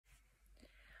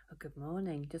Well, good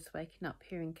morning. Just waking up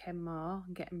here in Kenmare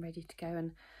and getting ready to go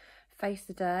and face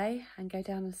the day and go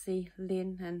down and see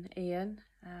Lynne and Ian.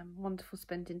 Wonderful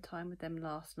spending time with them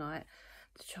last night.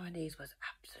 The Chinese was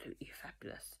absolutely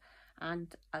fabulous,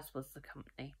 and as was the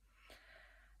company.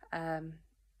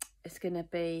 It's going to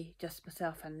be just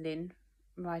myself and Lynne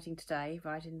riding today,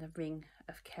 riding the ring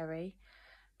of Kerry.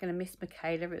 Going to miss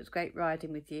Michaela. It was great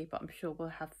riding with you, but I'm sure we'll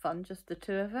have fun, just the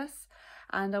two of us.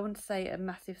 And I want to say a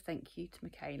massive thank you to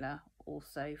Michaela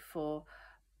also for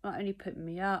not only putting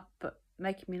me up, but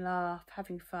making me laugh,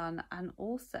 having fun, and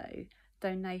also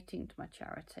donating to my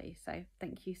charity. So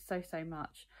thank you so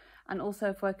much. And also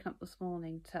I've woken up this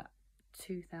morning to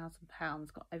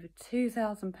 £2,000, got over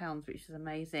 £2,000, which is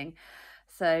amazing.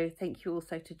 So thank you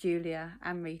also to Julia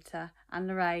and Rita and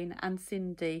Lorraine and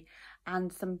Cindy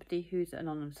and somebody who's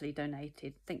anonymously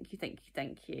donated. Thank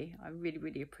you. I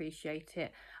really appreciate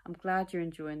it. I'm glad you're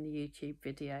enjoying the YouTube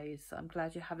videos. I'm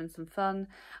glad you're having some fun.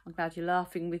 I'm glad you're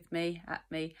laughing with me, at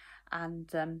me, and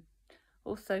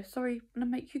also sorry when I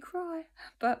make you cry,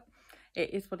 but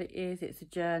it is what it is. It's a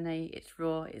journey, it's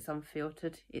raw, it's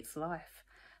unfiltered, it's life.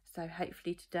 So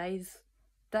hopefully today's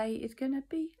day is going to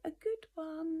be a good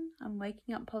one. I'm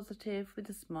waking up positive with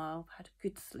a smile. I've had a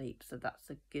good sleep, so that's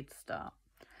a good start.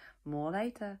 More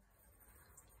later.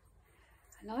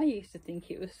 And I used to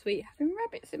think it was sweet having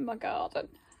rabbits in my garden.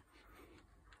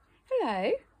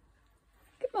 Hello.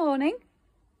 Good morning.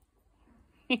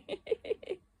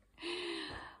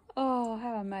 Oh,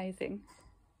 how amazing.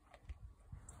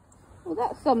 Well,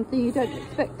 that's something you don't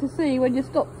expect to see when you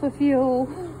stop for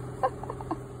fuel.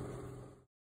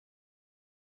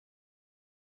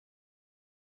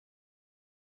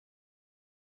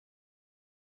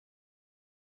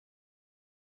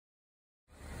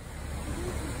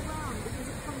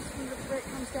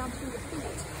 Down through the feet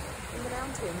in the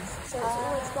mountains, so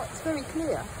it's very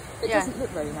clear. It doesn't look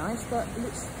very nice, but it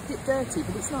looks a bit dirty,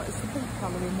 but it's not. It's the pink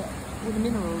colour in with the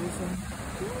minerals and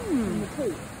in the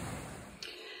peak.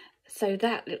 So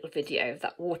that little video of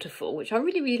that waterfall, which I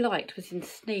really liked, was in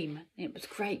Steam. It was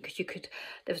great because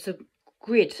there was a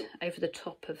grid over the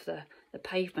top of the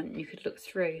pavement and you could look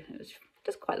through. It was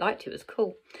just quite liked it. It was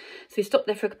cool. So we stopped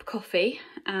there for a cup of coffee,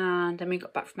 and then we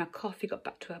got back from our coffee, got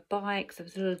back to our bikes. There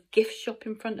was a little gift shop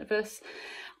in front of us,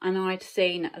 and I'd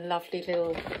seen a lovely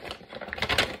little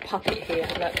puppet here.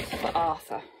 That's for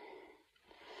Arthur,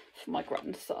 for my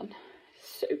grandson.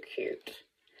 So cute.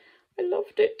 I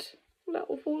loved it. That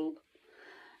was all.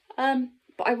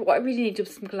 But what I really needed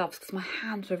was some gloves because my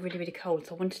hands were really cold,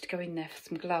 so I wanted to go in there for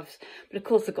some gloves. But of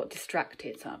course I got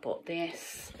distracted, so I bought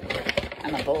this,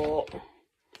 and I bought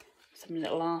some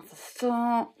little Arthur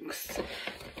socks.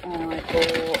 I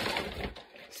bought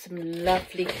some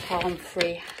lovely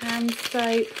harm-free hand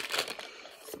soap.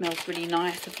 Smells really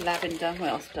nice of lavender. What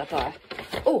else did I buy?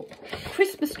 Oh,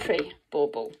 Christmas tree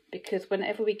bauble, because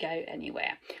whenever we go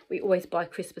anywhere, we always buy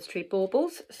Christmas tree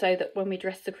baubles so that when we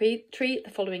dress the tree the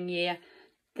following year,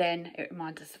 then it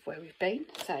reminds us of where we've been.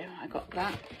 So I got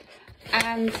that,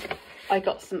 and I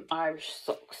got some Irish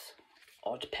socks.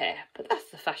 Odd pair, but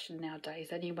that's the fashion nowadays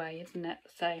anyway, isn't it?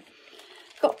 So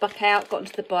got back out, got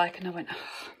into the bike, and I went,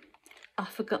 oh, I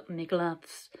forgot my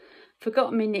gloves.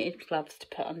 Forgot my knitted gloves to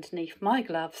put underneath my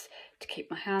gloves to keep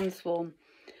my hands warm.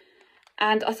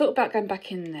 And I thought about going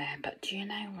back in there, but do you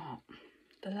know what?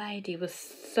 The lady was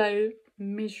so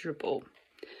miserable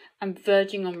and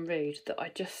verging on rude that I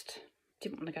just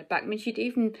didn't want to go back. I mean, she'd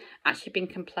even actually been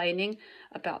complaining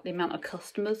about the amount of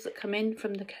customers that come in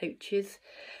from the coaches.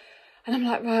 And I'm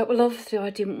like, right, well, obviously I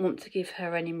didn't want to give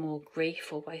her any more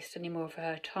grief or waste any more of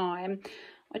her time.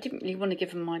 I didn't really want to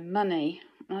give her my money.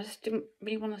 I just didn't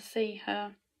really want to see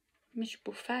her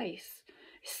miserable face.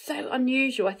 It's so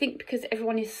unusual, I think, because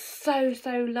everyone is so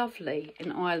lovely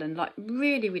in Ireland, like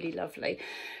really lovely,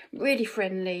 really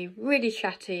friendly, really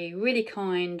chatty, really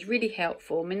kind, really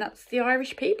helpful. I mean, that's the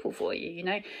Irish people for you, you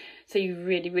know, so you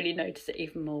really notice it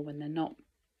even more when they're not.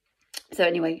 So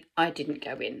anyway, I didn't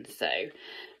go in, so,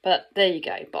 but there you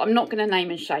go. But I'm not going to name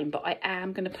and shame, but I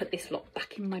am going to put this lot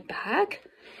back in my bag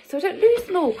so I don't lose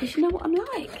them all, because you know what I'm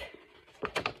like.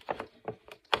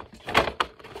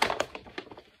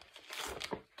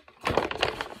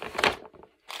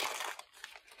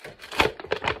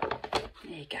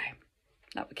 There you go.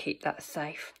 That would keep that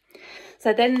safe.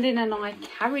 So then Lynne and I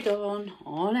carried on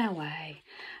our way,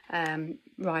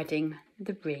 riding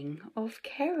the ring of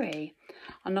Kerry,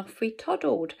 and off we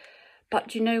toddled. But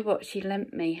do you know what? She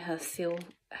lent me her seal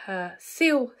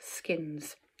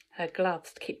skins, her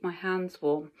gloves to keep my hands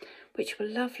warm, which were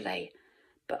lovely.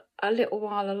 But a little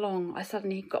while along, I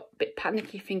suddenly got a bit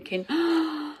panicky, thinking,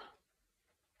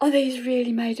 are these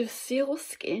really made of seal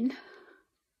skin?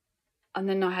 And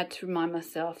then I had to remind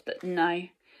myself that no,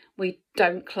 we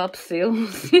don't club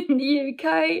seals in the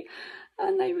UK,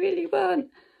 and they really weren't.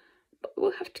 But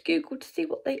we'll have to Google to see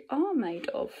what they are made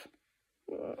of.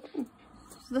 So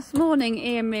this morning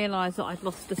Ian realised that I'd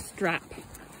lost a strap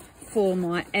for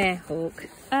my Airhawk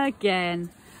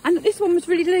again. And this one was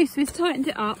really loose, so he's tightened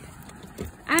it up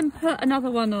and put another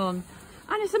one on.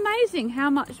 And it's amazing how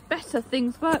much better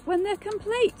things work when they're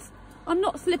complete. I'm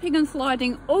not slipping and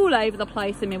sliding all over the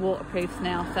place in my waterproofs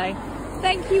now, so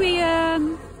thank you,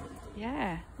 Ian.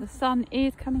 Yeah, the sun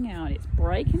is coming out. It's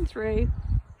breaking through.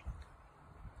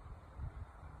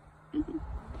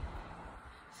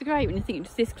 It's great when you think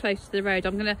it's this close to the road.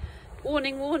 I'm going to,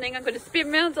 warning, warning, I'm going to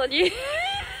spin round on you.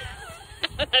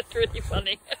 That's really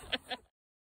funny.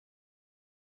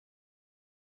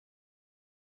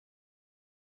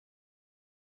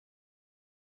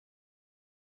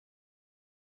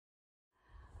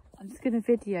 I'm just going to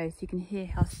video so you can hear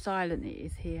how silent it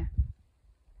is here.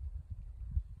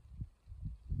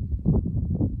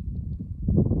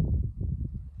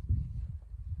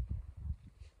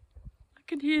 I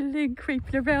can hear Lynne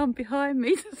creeping around behind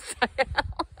me to stay out.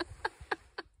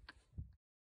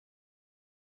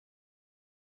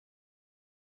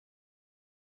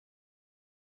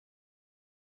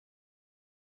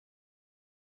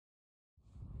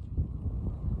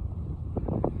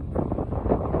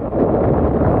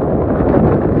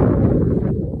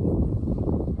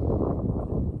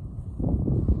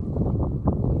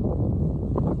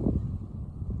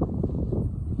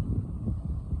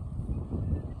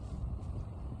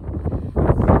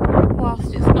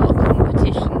 Whilst it's not a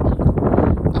competition,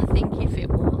 I think if it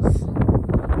was,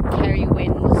 Kerry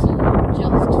wins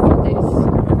just for this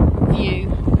view.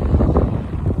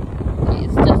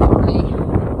 It's definitely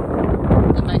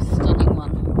the most stunning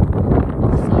one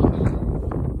I've seen.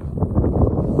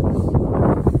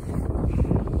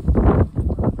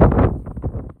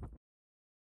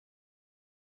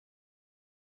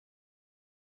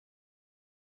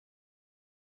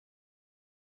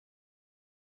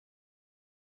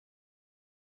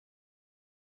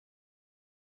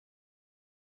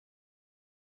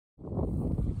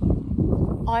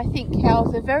 I think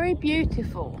cows are very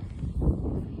beautiful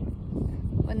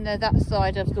when they're that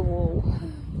side of the wall.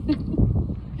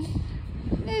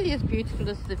 Nearly as beautiful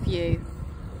as the view.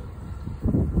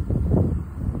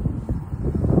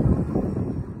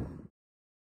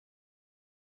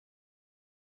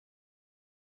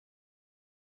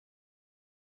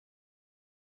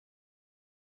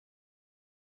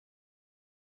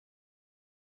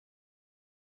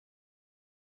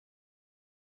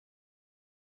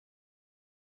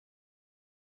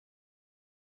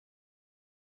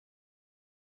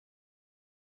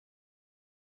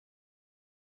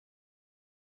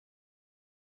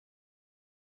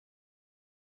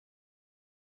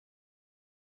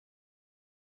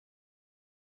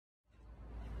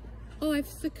 I've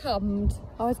succumbed.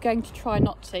 I was going to try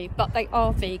not to, but they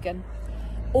are vegan.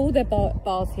 All their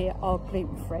bars here are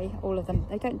gluten-free, all of them.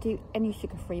 They don't do any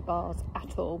sugar-free bars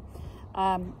at all.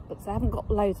 But they haven't got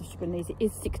loads of sugar in these. It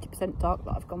is 60% dark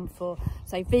that I've gone for.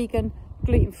 So vegan,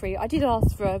 gluten-free. I did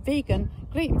ask for a vegan,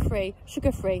 gluten-free,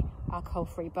 sugar-free,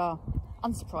 alcohol-free bar.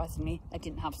 Unsurprisingly, they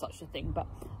didn't have such a thing, but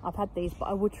I've had these, but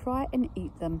I will try and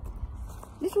eat them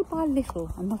little by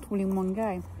little and not all in one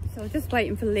go. So I was just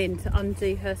waiting for Lynne to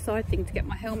undo her side thing to get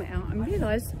my helmet out and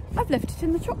realise I've left it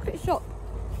in the chocolate shop.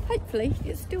 Hopefully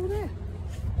it's still there.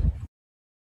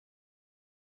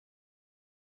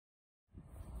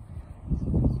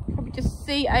 Probably just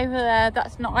see over there,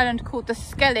 that's an island called the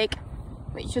Skellig,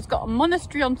 which has got a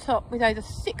monastery on top with over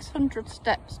 600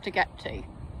 steps to get to.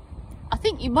 I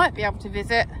think you might be able to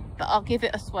visit, but I'll give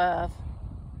it a swerve.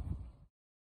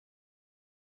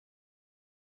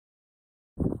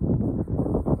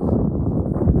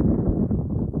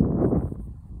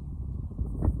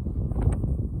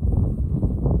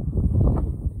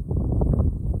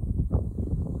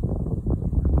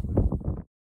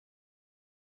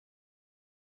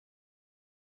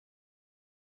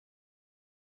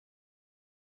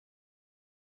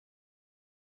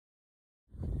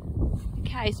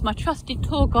 Okay, so my trusted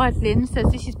tour guide Lynne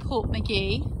says this is Port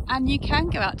McGee and you can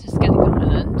go out to Skellig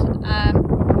Island.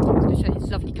 I'm just going to show you these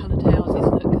lovely coloured houses,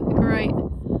 look, they're great.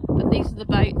 But these are the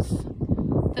boats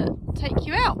that take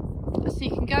you out. So you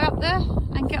can go up there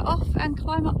and get off and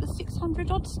climb up the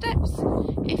 600 odd steps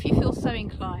if you feel so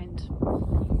inclined.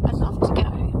 I'd love to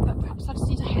go, but perhaps I just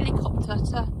need a helicopter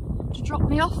to drop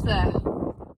me off there.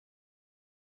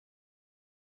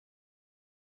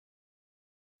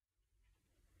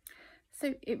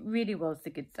 So it really was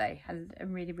a good day. Had a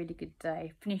really, really good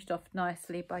day. Finished off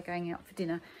nicely by going out for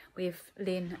dinner with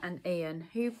Lynne and Ian,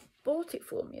 who bought it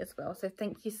for me as well. So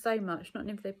thank you so much. Not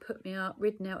only have they put me up,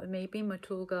 ridden out with me, been my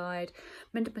tour guide,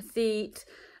 mended my seat.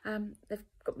 They've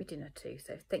got me dinner too.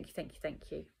 So thank you, thank you,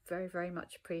 thank you. Very, very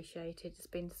much appreciated. It's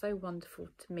been so wonderful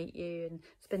to meet you and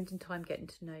spending time getting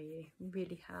to know you. It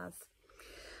really has.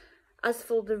 As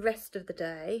for the rest of the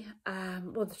day,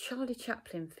 well, the Charlie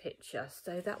Chaplin picture,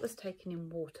 so that was taken in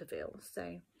Waterville.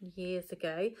 So years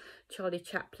ago, Charlie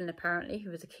Chaplin, apparently, who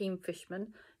was a keen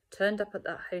fisherman, turned up at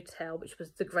that hotel, which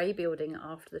was the grey building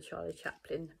after the Charlie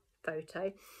Chaplin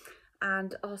photo,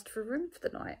 and asked for a room for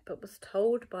the night, but was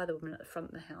told by the woman at the front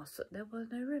of the house that there were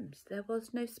no rooms, there was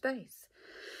no space.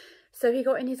 So he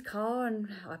got in his car, and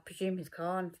I presume his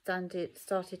car, and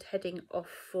started heading off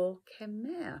for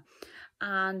Kenmare.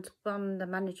 And when the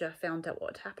manager found out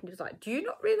what had happened, he was like, "Do you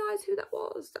not realise who that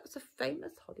was? That was a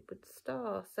famous Hollywood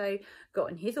star." So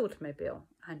got in his automobile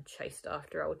and chased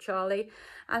after old Charlie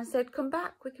and said, "Come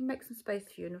back, we can make some space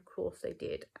for you." And of course they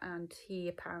did. And he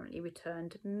apparently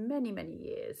returned many, many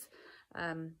years,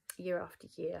 year after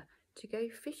year, to go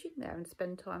fishing there and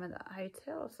spend time at that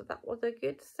hotel. So that was a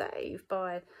good save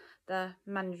by the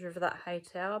manager of that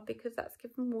hotel, because that's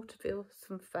given Waterville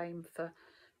some fame for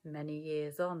many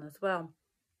years on as well.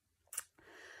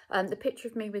 The picture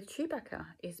of me with Chewbacca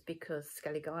is because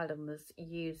Skellig Island was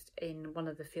used in one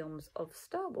of the films of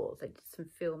Star Wars. They did some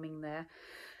filming there,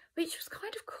 which was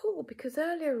kind of cool, because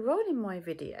earlier on in my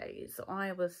videos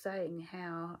I was saying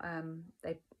how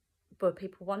they were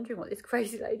people wondering what this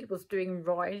crazy lady was doing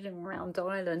riding around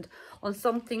Ireland on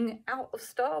something out of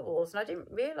Star Wars, and I didn't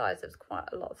realise there was quite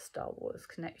a lot of Star Wars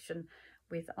connection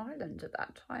with Ireland at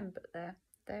that time, but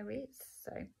there is.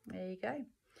 So there you go.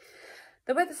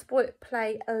 The weather spoilt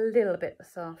play a little bit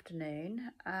this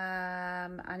afternoon,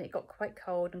 and it got quite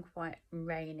cold and quite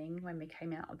raining when we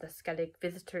came out of the Skellig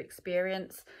visitor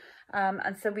experience,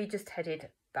 and so we just headed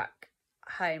back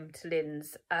home to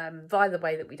Lynne's via the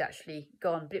way that we'd actually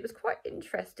gone. But it was quite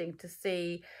interesting to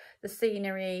see the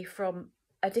scenery from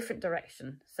a different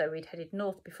direction. So we'd headed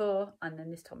north before, and then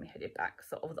this time we headed back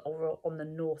sort of on the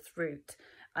north route,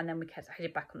 and then we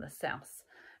headed back on the south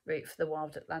route for the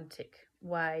Wild Atlantic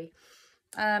Way,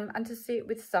 and to see it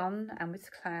with sun and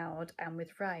with cloud and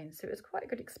with rain. So it was quite a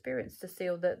good experience to see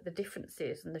all the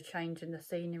differences and the change in the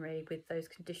scenery with those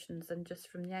conditions, and just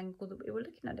from the angle that we were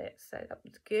looking at it. So that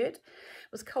was good.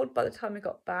 It was cold by the time we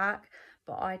got back,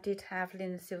 but I did have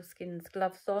Lynne Sealskin's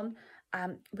gloves on,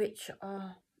 which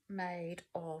are made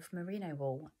of merino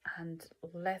wool and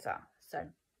leather. So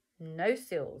no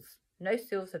seals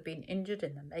have been injured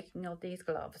in the making of these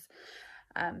gloves.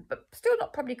 But still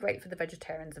not probably great for the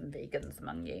vegetarians and vegans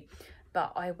among you.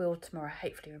 But I will tomorrow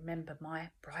hopefully remember my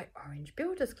bright orange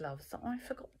builder's gloves that I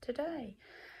forgot today.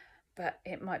 But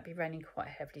it might be raining quite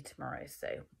heavily tomorrow,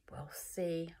 so we'll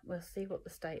see what the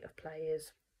state of play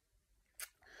is.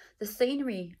 The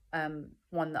scenery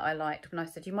one that I liked, when I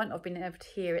said you might not have been able to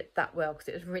hear it that well because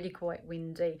it was really quite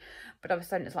windy, but I was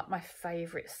saying it's like my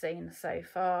favourite scene so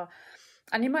far.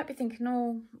 And you might be thinking,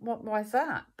 oh, why is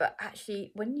that? But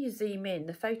actually, when you zoom in,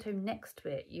 the photo next to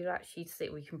it, you'll actually see,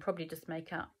 we can probably just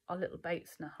make out our little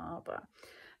boats in a harbour.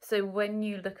 So when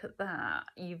you look at that,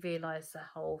 you realise the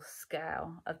whole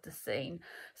scale of the scene.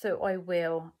 So I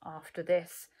will, after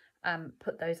this,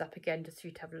 put those up again just for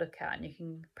you to have a look at, and you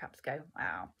can perhaps go,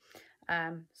 wow.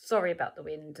 Sorry about the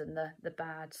wind and the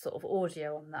bad sort of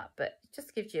audio on that, but it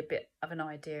just gives you a bit of an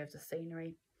idea of the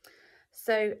scenery.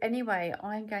 So anyway,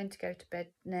 I'm going to go to bed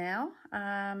now.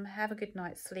 Have a good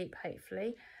night's sleep,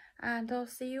 hopefully, and I'll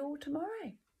see you all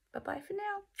tomorrow. Bye-bye for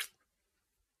now.